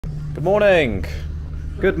Good morning.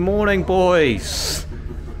 Good morning, boys.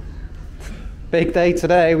 Big day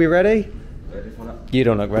today. We ready? You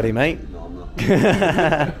don't look ready, mate. No, I'm not.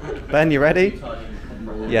 Ben, you ready?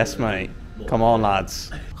 Yes, mate. Come on,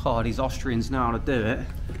 lads. God, these Austrians know how to do it.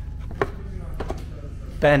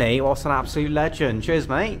 Benny, what's an absolute legend? Cheers,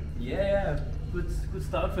 mate. Yeah. Good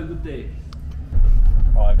start for a good day.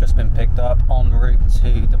 Right, I've just been picked up en route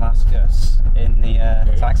to Damascus in the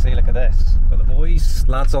taxi. Look at this. Got the boys,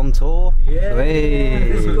 lads on tour. Yeah.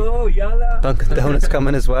 Hey. Let's go, yalla. Dunkin' Donuts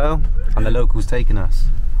coming as well, and the locals taking us.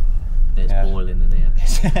 There's boiling in there.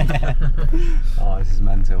 Oh, this is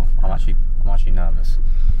mental. I'm actually nervous.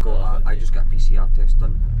 I just got a PCR test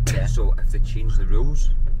done. Yeah. So if they change the rules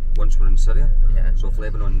once we're in Syria, so if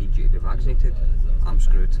Lebanon needs you to be vaccinated, I'm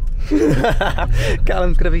screwed.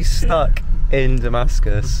 Callum's gonna be stuck in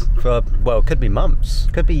Damascus for, well, it could be months,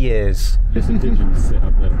 could be years. There's some pigeons sit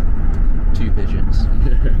up there. 2 pigeons.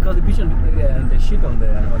 Got the pigeon and the shit on the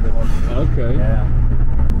one. Okay. Yeah.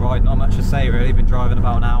 Right, not much to say really. Been driving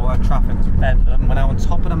about an hour. Traffic was bedlam. We're now on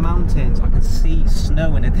top of the mountains. I can see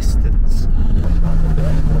snow in the distance.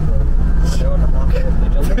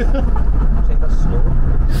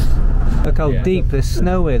 Look how deep this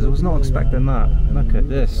snow is. I was not expecting that. Look at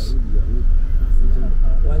this.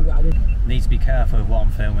 Need to be careful with what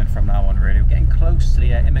I'm filming from now on, really. We're getting close to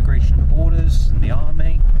the immigration borders and the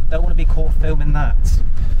army. Don't want to be caught filming that.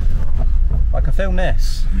 I can film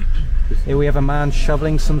this. Here we have a man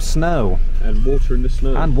shoveling some snow. And watering the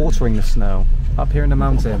snow. And watering the snow up here in the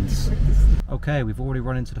mountains. Okay, we've already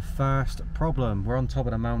run into the first problem. We're on top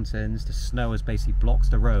of the mountains. The snow has basically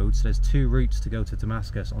blocked the road. So there's 2 routes to go to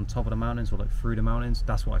Damascus. On top of the mountains or like through the mountains.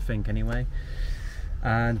 That's what I think anyway.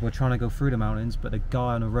 And we're trying to go through the mountains, but the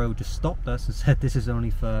guy on the road just stopped us and said this is only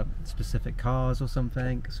for specific cars or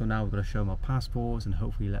something. So now we've got to show him our passports and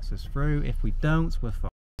hopefully he lets us through. If we don't, we're fucked.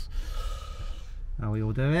 How are we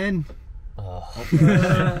all doing?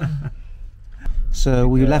 So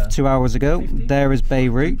we left 2 hours ago. There is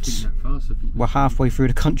Beirut. We're halfway through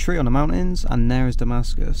the country on the mountains, and there is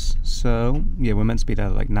Damascus. So yeah, we're meant to be there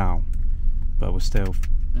like now, but we're still,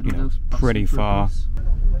 you know, pretty far.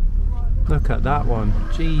 Look at that one,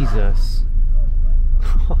 Jesus.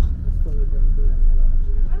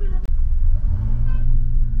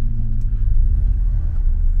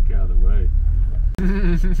 Get out of the way.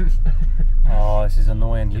 Oh, this is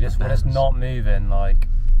annoying. When it's not moving, like,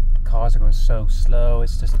 cars are going so slow.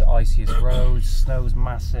 It's just the iciest roads, snow's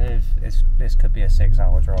massive. This could be a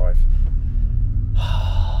 6-hour drive.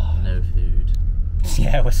 No food.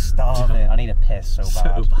 Yeah, we're starving. I need a piss so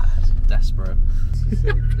bad. So bad. Desperate.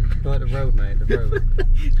 Like the road, mate, the road.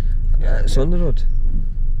 Yeah, it's on the road.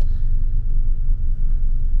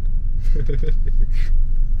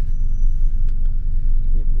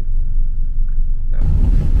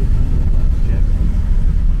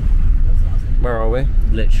 Where are we?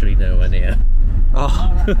 Literally nowhere near. Oh,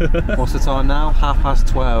 what's the time now?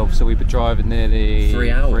 12:30. So we've been driving nearly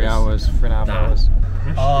 3 hours. 3 hours, 3.5 hours.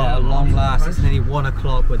 Oh, at long last, it's nearly 1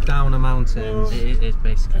 o'clock. We're down the mountains. It is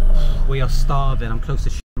basically. We are starving. I'm close to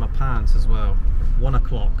shitting my pants as well. 1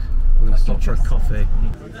 o'clock. We're gonna stop for a coffee.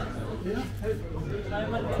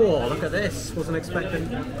 Cool. Look at this. Wasn't expecting.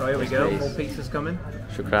 Oh, here we go. More pizza's coming.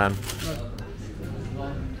 Shukran.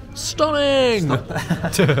 Stunning!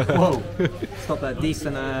 Whoa. Stop at a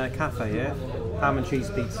decent cafe here. Ham and cheese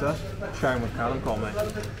pizza. Sharing with Callum, can't we?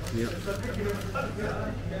 Yep.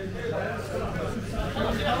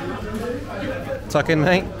 Tuck in,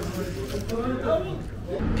 mate.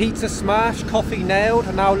 Pizza smash, coffee nailed,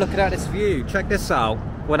 and now looking at this view. Check this out.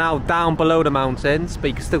 We're now down below the mountains, but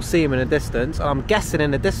you can still see them in the distance. And I'm guessing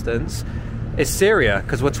in the distance is Syria,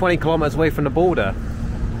 because we're 20 kilometers away from the border.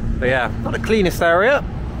 But yeah, not the cleanest area.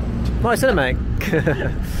 Nice, isn't it, mate?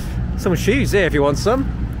 Some shoes here if you want some.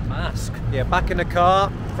 Mask. Yeah, back in the car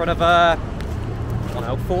in front of I don't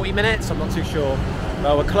know, 40 minutes, I'm not too sure.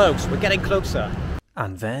 Well, we're close, we're getting closer.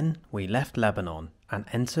 And then we left Lebanon and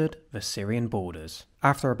entered the Syrian borders.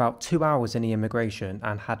 After about 2 hours in the immigration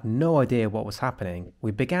and had no idea what was happening,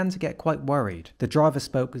 we began to get quite worried. The driver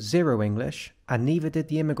spoke 0 English and neither did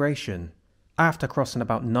the immigration. After crossing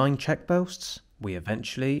about 9 checkposts, we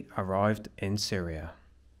eventually arrived in Syria.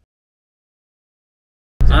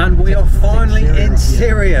 And we are finally in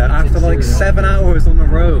Syria after like 7 hours on the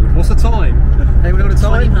road. What's the time? Anyone know the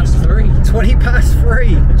time? 20 past 3. 20 past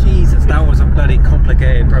 3. Jesus, that was a bloody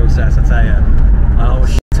complicated process, I tell you. I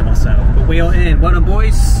was shitting myself. But we are in. Well done,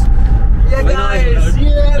 boys. Yeah, guys.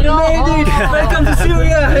 Yeah, we made it. Welcome to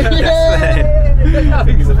Syria. Yeah.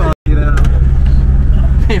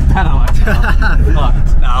 Bit better like that.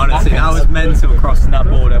 No, honestly, that was mental crossing that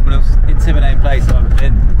border. But it was an intimidating place I've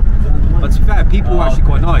been. all actually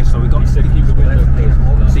quite nice. So we got so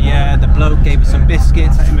yeah, the bloke gave us some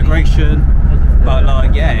biscuits at immigration, but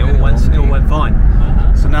like yeah, it all went fine.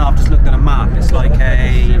 So now I've just looked at a map. It's like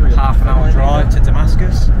a half-an-hour drive to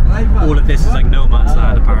Damascus. All of this is like no man's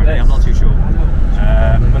land apparently. I'm not too sure.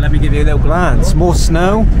 But let me give you a little glance. More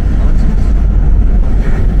snow.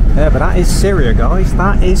 Yeah, but that is Syria, guys.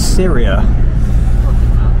 That is Syria.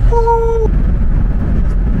 Woo!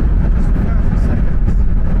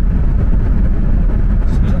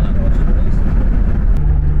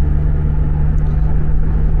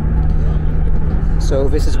 So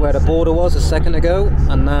this is where the border was a second ago,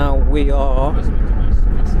 and now we are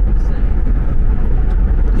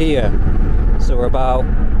here. So we're about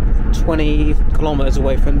 20 kilometers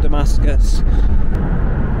away from Damascus.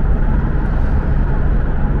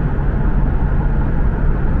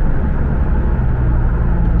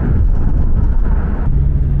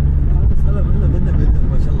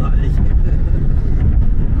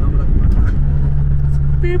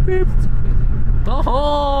 Beep, beep.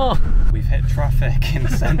 Oh! We've hit traffic in the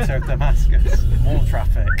centre of Damascus. More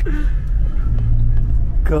traffic.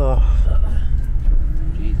 God.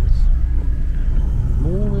 Jesus.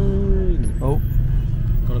 Morning. Oh,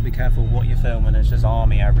 gotta be careful what you're filming. There's just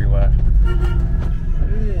army everywhere.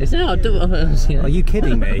 Is there? Are you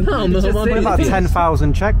kidding me? No, I'm about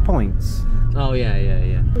 10,000 checkpoints. Oh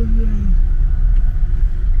yeah.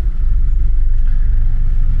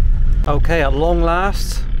 Okay, at long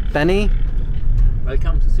last, Benny.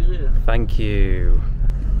 Welcome to Syria. Thank you.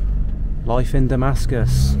 Life in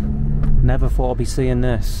Damascus. Never thought I'd be seeing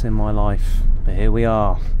this in my life, but here we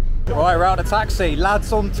are. Right, we're out of taxi.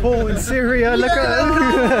 Lads on tour in Syria. Look at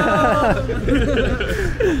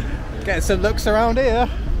them. Getting some looks around here.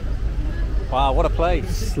 Wow, what a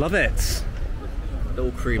place. Love it. All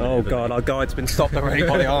cream. Oh god, our guide's been stopped already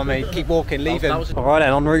by the army. Keep walking, leave him. Alright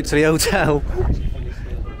then, en route to the hotel.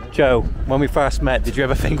 Joe, when we first met, did you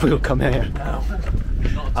ever think we would come here? No.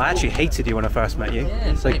 I actually hated you when I first met you.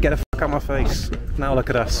 Yeah, so get the fuck out of my face. Now look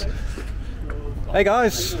at us. Hey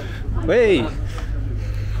guys! Whee!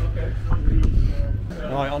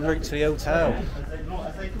 Right, en route to the hotel.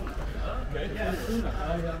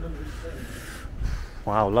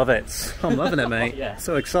 Wow, love it. I'm loving it, mate.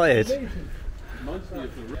 So excited.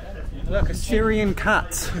 Look, a Syrian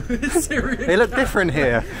cat. They look different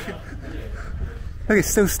here. Look, it's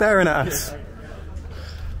still staring at us.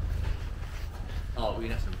 Oh, we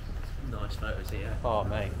have some nice photos here. Oh,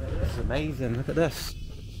 mate, this is amazing. Look at this.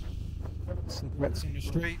 Cigarettes in the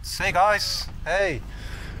streets. Hey, guys. Hey.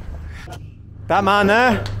 That man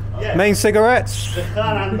there? Yeah. Main cigarettes?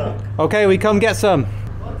 Okay, we come get some.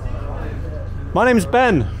 My name's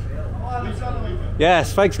Ben.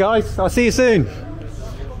 Yes, thanks, guys. I'll see you soon.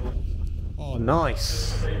 Oh,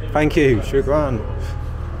 nice. Thank you. Shukran.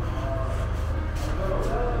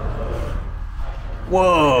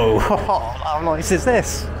 Whoa, how nice is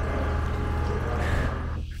this?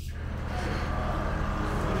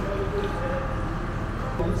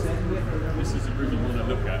 This is the room you want to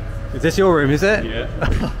look at. Is this your room, is it? Yeah.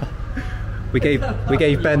 we gave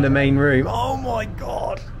Ben the main room. Oh my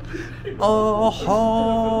god. Oh.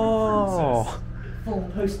 Full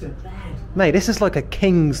poster bed. Mate, this is like a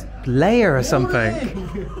king's lair or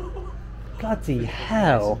something. Bloody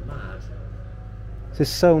hell. This is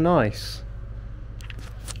so nice.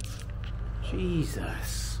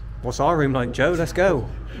 Jesus. What's our room like, Joe? Let's go.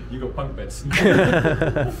 You got bunk beds.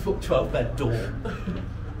 12 bed door.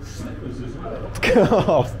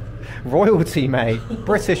 God. Royalty, mate.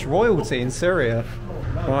 British royalty in Syria.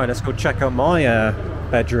 Right, let's go check out my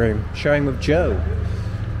bedroom. Sharing with Joe.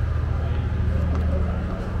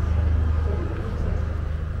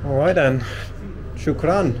 Alright then.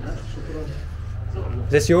 Shukran.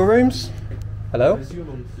 Is this your rooms? Hello?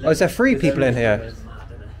 Oh, is there 3 people in here?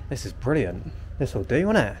 This is brilliant. This will do,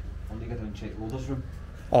 won't it?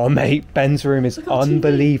 Oh mate, Ben's room is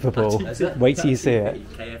unbelievable. Wait till you see it.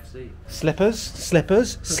 KFC. Slippers,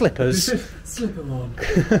 slippers, slippers. Slip them on.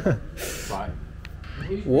 Right.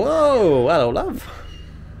 Whoa, hello love.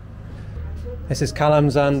 This is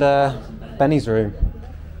Callum's and Benny's room.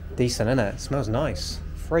 Decent, isn't it? Smells nice.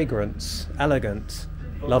 Fragrance, elegant,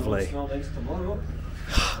 lovely.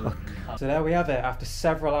 So there we have it. After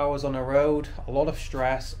several hours on the road, a lot of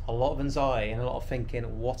stress, a lot of anxiety, and a lot of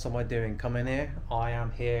thinking, what am I doing coming here? I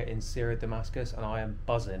am here in Syria, Damascus, and I am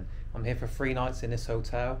buzzing. I'm here for 3 nights in this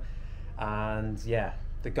hotel, and yeah,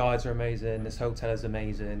 the guides are amazing. This hotel is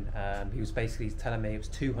amazing. He was basically telling me it was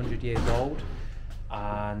 200 years old,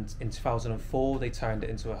 and in 2004 they turned it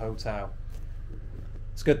into a hotel.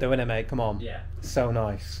 It's good though, isn't it, mate? Come on. Yeah. So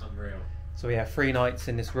nice. Unreal. So yeah, 3 nights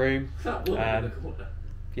in this room.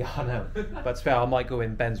 Yeah, I know. But to be fair, I might go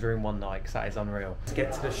in Ben's room one night because that is unreal. To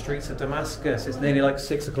get to the streets of Damascus, it's nearly like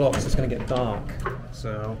 6 o'clock, so it's going to get dark.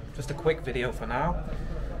 So, just a quick video for now.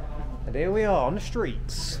 And here we are on the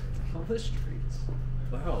streets. On the streets?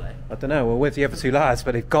 Where are they? I don't know, we're with the other 2 lads,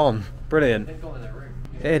 but they've gone. Brilliant. They've gone in their room.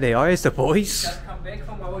 Here they are, here's the boys. Just come back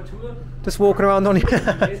from our tour. Just walking around on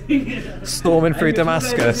here. Storming through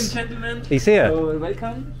Damascus. He's here. So,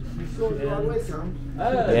 welcome.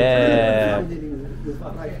 Yeah.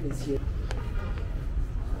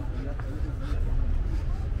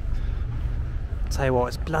 Tell you what,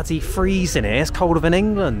 it's bloody freezing here. It's colder than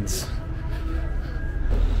England. So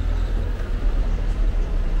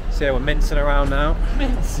yeah, we're mincing around now.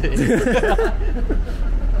 Mincing?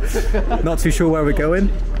 Not too sure where we're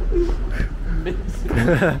going.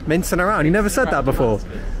 Mincing around. You never said that before.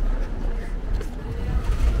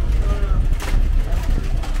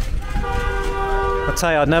 I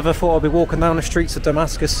tell you, I never thought I'd be walking down the streets of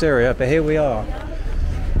Damascus, Syria, but here we are.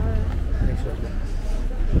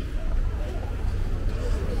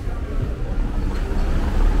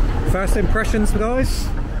 First impressions, guys?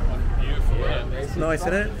 Beautiful, yeah. It's nice,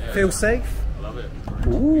 isn't it? Yeah. Feel safe? Love it.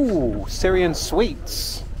 Ooh, Syrian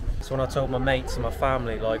sweets. So when I told my mates and my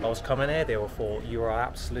family like I was coming here, they all thought you are an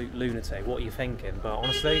absolute lunatic. What are you thinking? But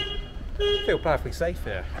honestly, I feel perfectly safe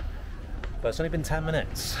here. But it's only been 10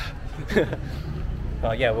 minutes.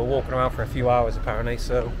 But yeah, we're walking around for a few hours apparently,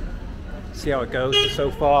 so see how it goes. But so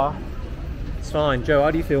far, it's fine. Joe, how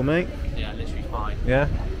do you feel, mate? Yeah, literally fine. Yeah?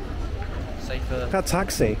 Safer. That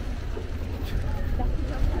taxi.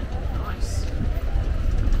 Nice.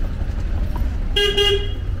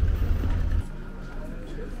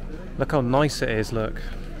 Look how nice it is, look.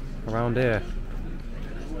 Around here.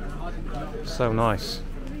 So nice.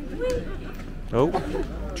 Oh,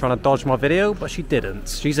 trying to dodge my video, but she didn't.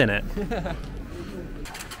 She's in it.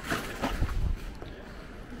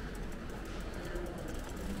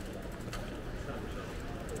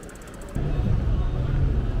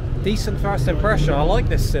 Decent first impression. I like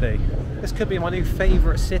this city. This could be my new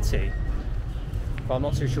favourite city. But I'm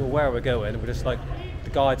not too sure where we're going. We're just like,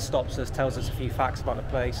 the guide stops us, tells us a few facts about the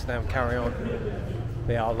place, then carry on.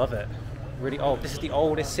 But yeah, I love it. Really old. This is the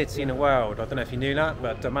oldest city in the world. I don't know if you knew that,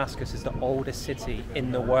 but Damascus is the oldest city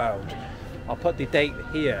in the world. I'll put the date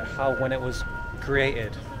here, when it was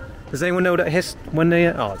created. Does anyone know that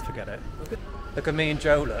oh, forget it. Look at me and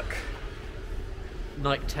Joe, look.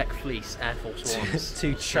 Nike Tech Fleece Air Force Ones.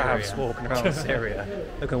 2 chavs walking around Syria,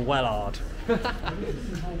 looking well hard.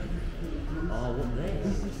 Oh, what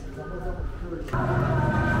this?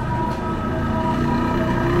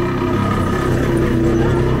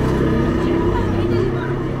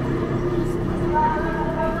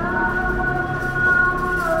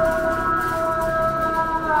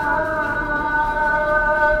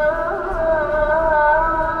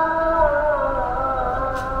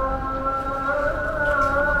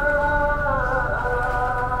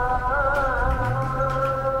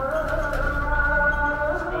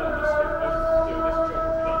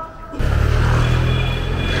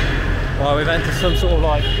 Well, we've entered some sort of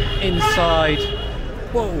like inside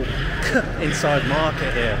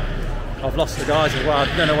market here. I've lost the guys as well. I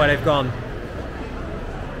don't know where they've gone.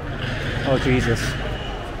 Oh Jesus.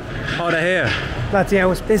 Oh, they're here. Bloody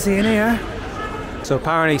hell, it's busy in here. So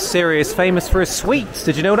apparently Syria is famous for its sweets.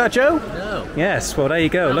 Did you know that, Joe? No. Yes, well there you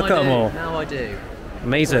go. Look at them all. Now I do.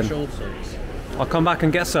 Amazing. All sorts. I'll come back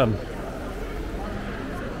and get some.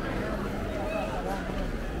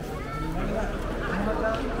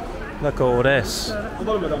 Look at all this.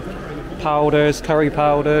 Powders, curry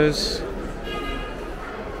powders.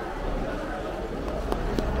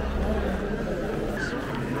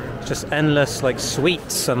 Just endless like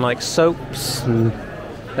sweets and like soaps. And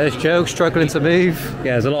there's Joe struggling to move.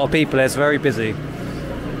 Yeah, there's a lot of people here. It's very busy.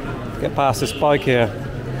 Get past this bike here.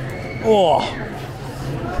 Oh!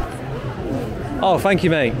 Oh, thank you,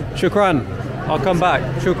 mate. Shukran. I'll come back.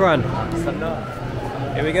 Shukran.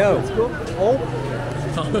 Here we go.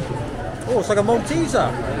 Oh, it's like a Malteser.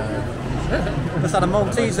 Just had a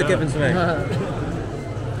Malteser given to me.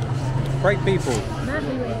 Great people.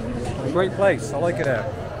 Great place. I like it here.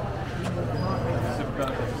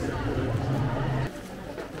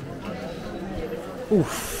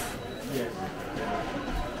 Oof.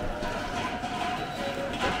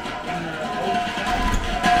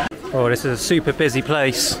 Oh, this is a super busy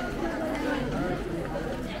place.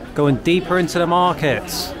 Going deeper into the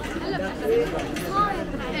markets.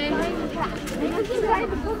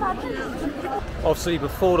 Obviously,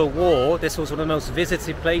 before the war, this was one of the most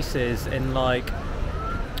visited places in, like,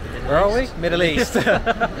 where are we? Middle East.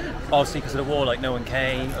 obviously because of the war, like no one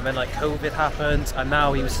came, and then like COVID happened, and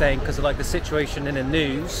now he was saying because of like the situation in the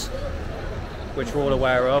news, which we're all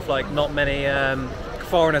aware of, like not many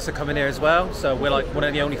foreigners are coming here as well, so we're like one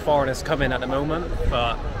of the only foreigners coming at the moment.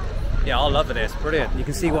 But yeah, I love it, it's brilliant. You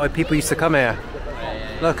can see why people used to come here.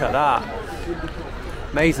 Look at that,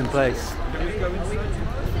 amazing place.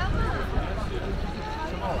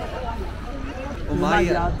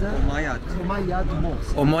 Umayyad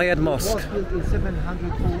Mosque. Was built in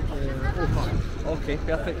 705. Okay,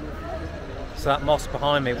 perfect. So that mosque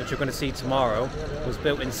behind me, which you're going to see tomorrow, was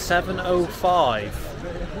built in 705.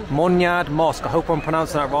 Umayyad Mosque. I hope I'm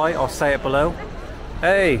pronouncing that right. I'll say it below.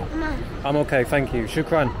 Hey, I'm okay, thank you.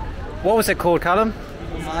 Shukran. What was it called, Callum?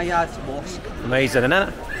 Umayyad Mosque. Amazing, isn't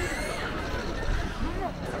it?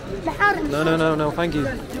 No, thank you.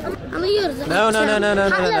 No.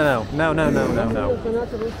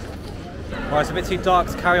 Right, it's a bit too dark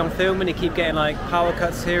to carry on filming. You keep getting like power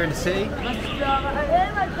cuts here in the city.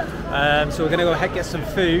 So we're going to go ahead and get some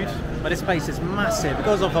food. But this place is massive. It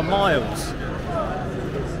goes on for miles.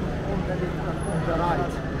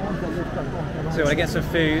 So we're going to get some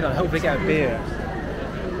food and hopefully get a beer.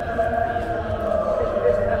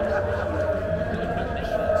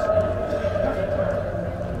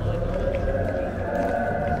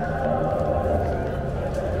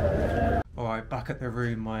 Back at the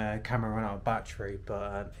room, my camera ran out of battery,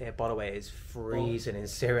 but yeah, by the way, it's freezing in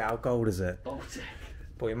Syria. How cold is it? But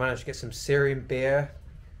we managed to get some Syrian beer,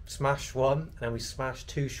 smashed one, and then we smashed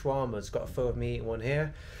 2 shawarmas. Got a photo of me eating one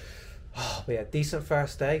here. Oh, but yeah, decent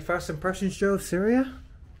first day. First impressions, Joe, of Syria?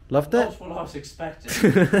 Loved it? That's what I was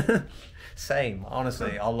expecting. Same,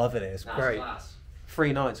 honestly, I love it. It's great. Class.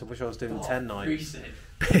 3 nights, I wish I was doing 10 nights. Freezing.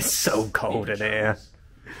 It's so cold in here.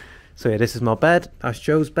 So yeah, this is my bed. That's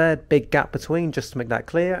Joe's bed. Big gap between, just to make that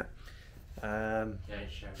clear. Yeah,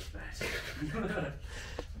 share his bed.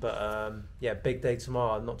 But yeah, big day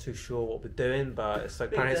tomorrow. I'm not too sure what we're doing, but it's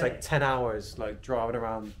like apparently it's like 10 hours, like driving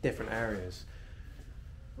around different areas.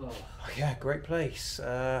 Oh. Yeah, great place.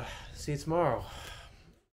 See you tomorrow.